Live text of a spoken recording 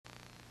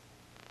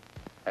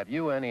Have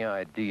you any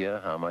idea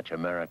how much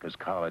America's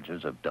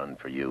colleges have done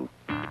for you?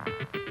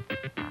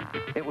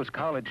 It was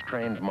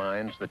college-trained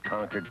minds that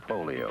conquered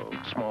polio,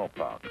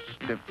 smallpox,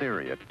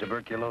 diphtheria,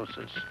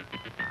 tuberculosis,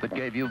 that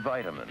gave you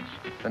vitamins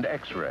and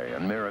X-ray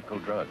and miracle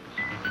drugs.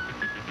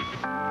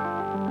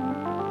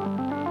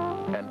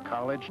 And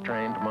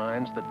college-trained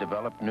minds that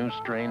developed new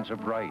strains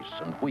of rice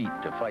and wheat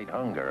to fight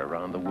hunger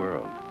around the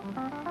world.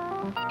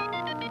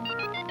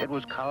 It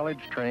was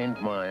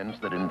college-trained minds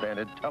that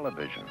invented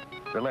television,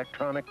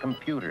 electronic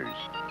computers,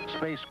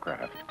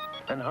 spacecraft,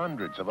 and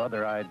hundreds of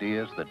other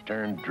ideas that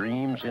turned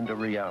dreams into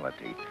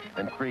reality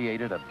and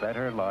created a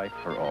better life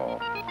for all.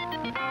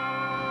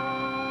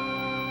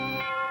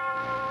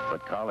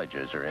 But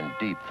colleges are in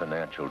deep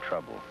financial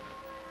trouble.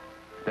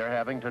 They're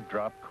having to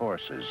drop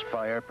courses,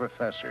 fire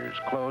professors,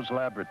 close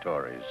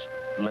laboratories,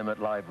 limit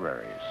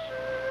libraries.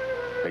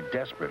 They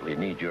desperately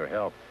need your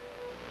help,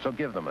 so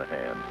give them a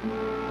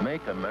hand.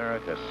 Make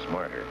America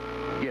smarter.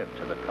 Give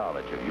to the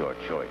college of your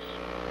choice.